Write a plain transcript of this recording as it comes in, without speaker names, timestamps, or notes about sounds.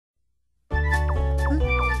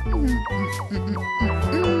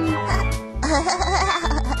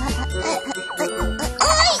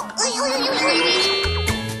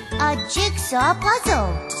A jigsaw puzzle.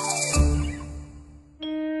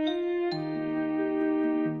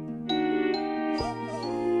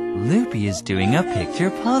 Loopy is doing a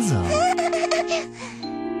picture puzzle.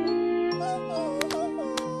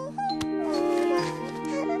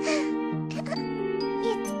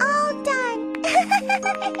 It's all done.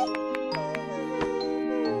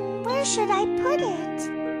 Where should I put it?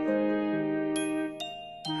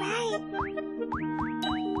 Right.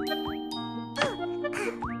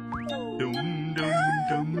 Dum dum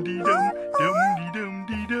dum dee dum dum dee dum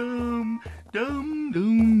dee dum dum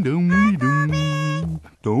dum dum dee dum.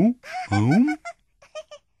 Dum dum.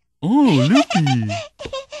 Oh, Loopy.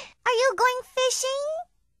 Are you going fishing?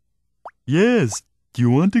 Yes. Do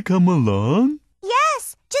you want to come along?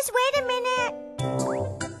 Yes. Just wait a minute.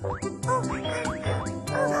 Oh, right.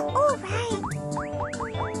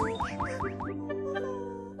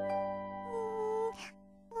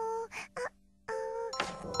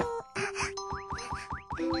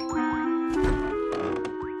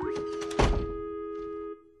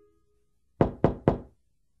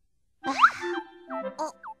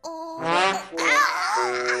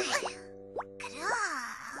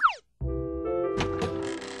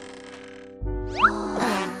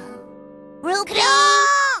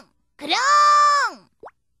 Crong! Crong!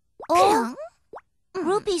 Oh,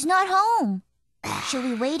 Loopy's not home. Should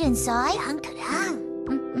we wait inside?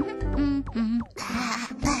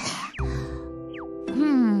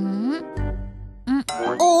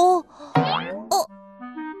 Oh. Oh.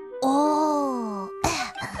 Oh.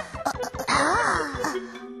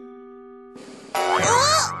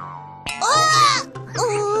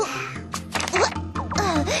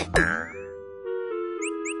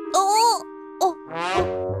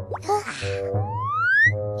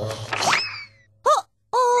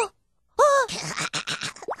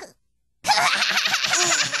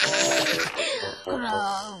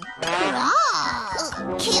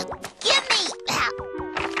 Give me!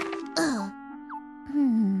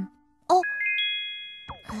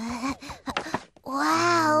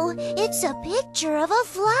 Wow, it's a picture of a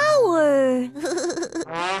flower.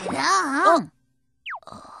 Crong!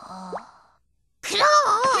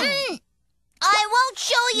 Crong! I won't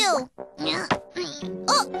show you!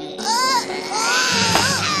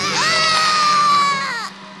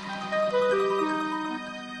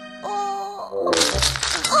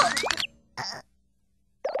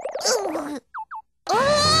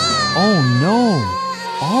 Oh no!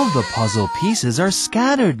 All the puzzle pieces are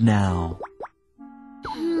scattered now.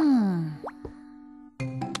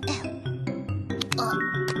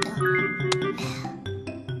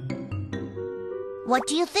 What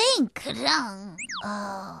do you think? Crong!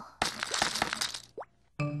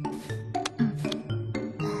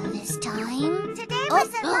 This time? Today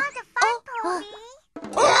was a lot of fun,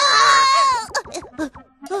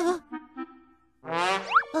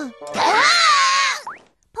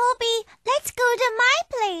 Poby, let's go to my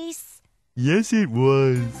place. Yes, it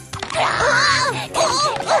was.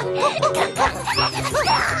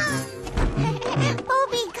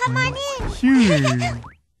 Poby, come on in. Sure.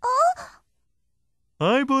 Oh,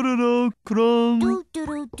 Hi, Pororo, Crong.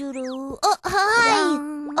 doo-doo-doo-doo. Oh, hi.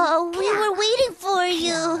 We were waiting for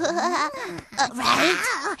you. Right?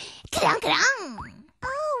 Crong! Crong!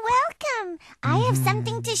 Oh, welcome. I have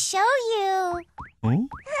something to show you. Oh?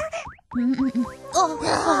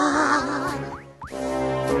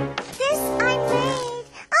 This I made.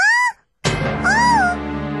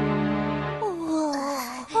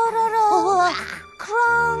 Pororo,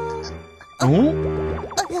 Crong. Oh?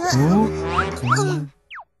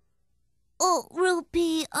 Oh,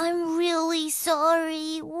 Loopy, I'm really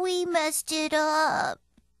sorry. We messed it up.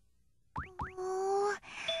 Oh,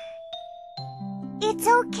 it's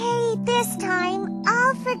okay this time.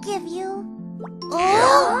 I'll forgive you.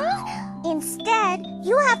 Oh! Instead,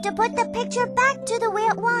 you have to put the picture back to the way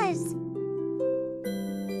it was.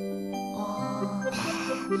 Oh.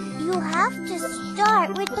 You have to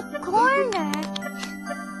start with the corner.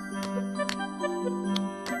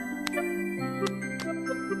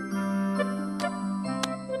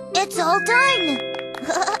 It's all done.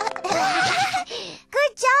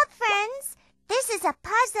 Good job, friends. This is a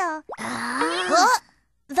puzzle.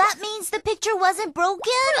 That means the picture wasn't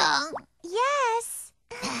broken? Yes.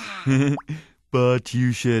 But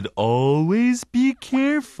you should always be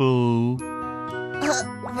careful.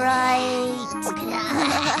 Right.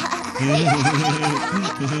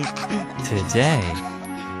 Today,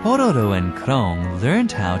 Pororo and Crong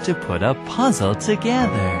learned how to put a puzzle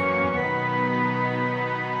together.